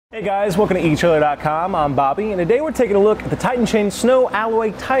Hey guys, welcome to etrailer.com. I'm Bobby, and today we're taking a look at the Titan Chain Snow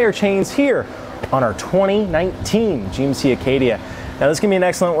Alloy tire chains here on our 2019 GMC Acadia. Now this can be an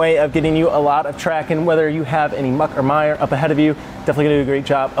excellent way of getting you a lot of traction, whether you have any muck or mire up ahead of you. Definitely gonna do a great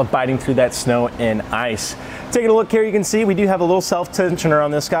job of biting through that snow and ice. Taking a look here, you can see we do have a little self-tensioner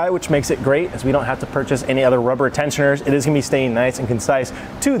on this guy, which makes it great as we don't have to purchase any other rubber tensioners. It is gonna be staying nice and concise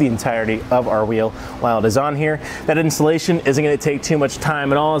to the entirety of our wheel while it is on here. That installation isn't gonna take too much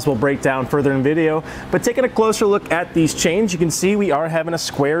time at all, as we'll break down further in video. But taking a closer look at these chains, you can see we are having a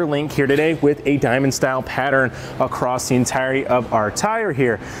square link here today with a diamond style pattern across the entirety of our tire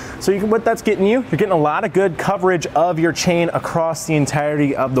here. So what that's getting you're getting a lot of good coverage of your chain across the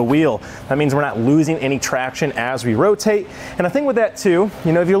entirety of the wheel. That means we're not losing any traction as we rotate. And I think with that too,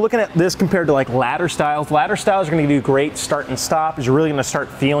 if you're looking at this compared to like ladder styles are going to do great start and stop, as you're really going to start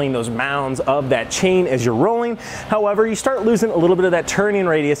feeling those mounds of that chain as you're rolling. However, you start losing a little bit of that turning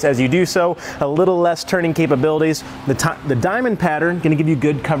radius as you do so, a little less turning capabilities. The diamond pattern going to give you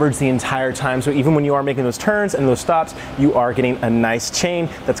good coverage the entire time. So even when you are making those turns and those stops, you are getting a nice chain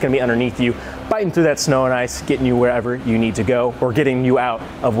that's going to be underneath you, biting through that snow and ice, getting you wherever you need to go, or getting you out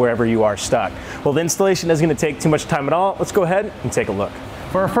of wherever you are stuck. Well, the installation isn't going to take too much time at all. Let's go ahead and take a look.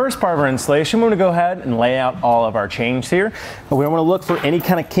 For our first part of our installation, we're going to go ahead and lay out all of our chains here. But we don't want to look for any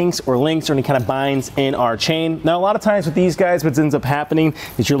kind of kinks or links or any kind of binds in our chain. Now, a lot of times with these guys, what ends up happening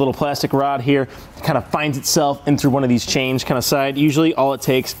is your little plastic rod here kind of finds itself in through one of these chains kind of side. Usually all it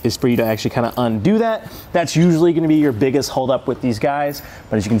takes is for you to actually kind of undo that. That's usually going to be your biggest holdup with these guys.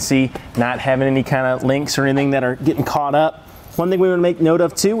 But as you can see, not having any kind of links or anything that are getting caught up. One thing we want to make note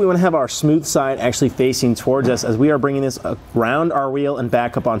of too, we want to have our smooth side actually facing towards us as we are bringing this around our wheel and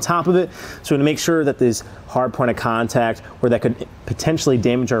back up on top of it. So we want to make sure that this hard point of contact where that could potentially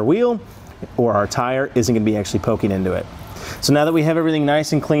damage our wheel or our tire isn't going to be actually poking into it. So now that we have everything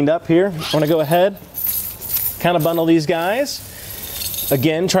nice and cleaned up here, I want to go ahead, kind of bundle these guys.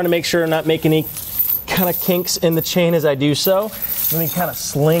 Again, trying to make sure I'm not making any kind of kinks in the chain as I do so. Let me kind of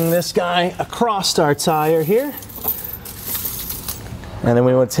sling this guy across our tire here. And then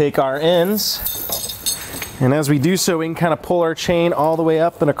we want to take our ends, and as we do so, we can kind of pull our chain all the way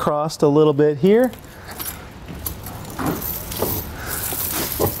up and across a little bit here.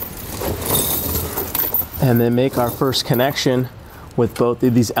 And then make our first connection with both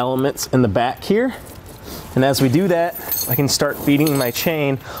of these elements in the back here. And as we do that, I can start feeding my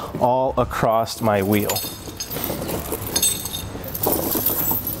chain all across my wheel.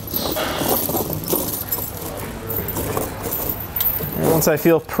 Once I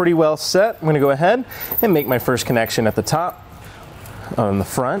feel pretty well set, I'm going to go ahead and make my first connection at the top on the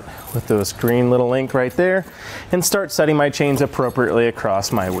front with those green little link right there, and start setting my chains appropriately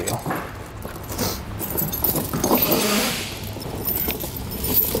across my wheel.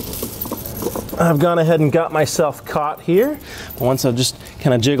 I've gone ahead and got myself caught here. Once I'll just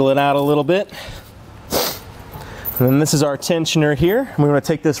kind of jiggle it out a little bit. And then this is our tensioner here. And we're going to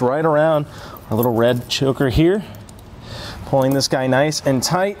take this right around our little red choker here. Pulling this guy nice and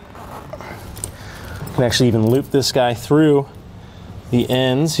tight. You can actually even loop this guy through the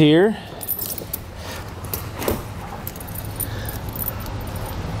ends here.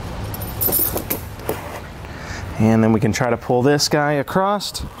 And then we can try to pull this guy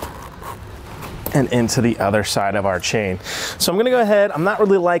across and into the other side of our chain. So I'm gonna go ahead, I'm not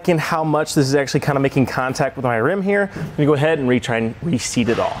really liking how much this is actually kind of making contact with my rim here. I'm gonna go ahead and try and reseat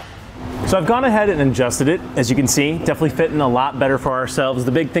it all. So I've gone ahead and adjusted it, as you can see, definitely fitting a lot better for ourselves.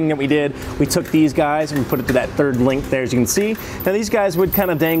 The big thing that we did, we took these guys and we put it to that third link there, as you can see. Now these guys would kind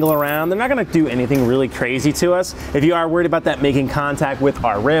of dangle around. They're not gonna do anything really crazy to us. If you are worried about that making contact with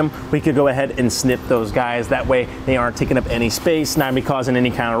our rim, we could go ahead and snip those guys. That way they aren't taking up any space, not be causing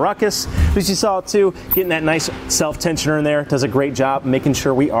any kind of ruckus. But as you saw too, getting that nice self-tensioner in there does a great job making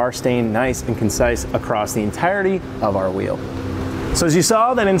sure we are staying nice and concise across the entirety of our wheel. So as you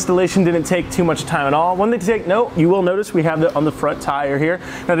saw, that installation didn't take too much time at all. One thing to take note, you will notice we have it on the front tire here.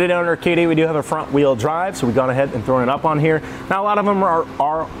 Now today on our Acadia, we do have a front wheel drive, so we've gone ahead and thrown it up on here. Now a lot of them are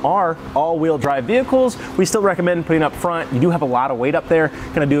all-wheel drive vehicles. We still recommend putting up front. You do have a lot of weight up there.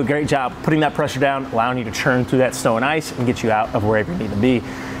 Gonna do a great job putting that pressure down, allowing you to churn through that snow and ice and get you out of wherever you need to be.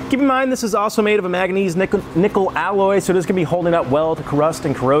 Keep in mind, this is also made of a manganese nickel alloy, so it is going to be holding up well to rust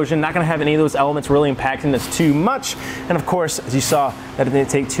and corrosion. Not going to have any of those elements really impacting this too much. And of course, as you saw, that didn't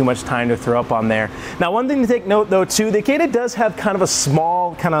take too much time to throw up on there. Now, one thing to take note though too, the Acadia does have kind of a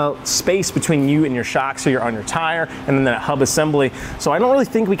small kind of space between you and your shock, so you're on your tire and then that hub assembly. So I don't really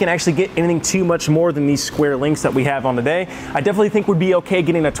think we can actually get anything too much more than these square links that we have on today. I definitely think would be okay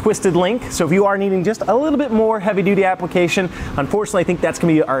getting a twisted link. So if you are needing just a little bit more heavy duty application, unfortunately, I think that's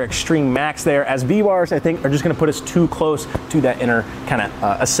going to be our our extreme max there, as V-bars I think are just going to put us too close to that inner kind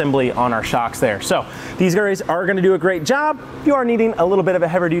of assembly on our shocks there. So these guys are going to do a great job. If you are needing a little bit of a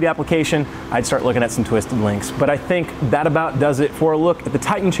heavier duty application, I'd start looking at some twisted links. But I think that about does it for a look at the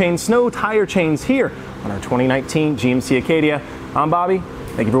Titan Chain snow tire chains here on our 2019 GMC Acadia. I'm Bobby.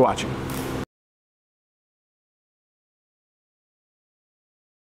 Thank you for watching.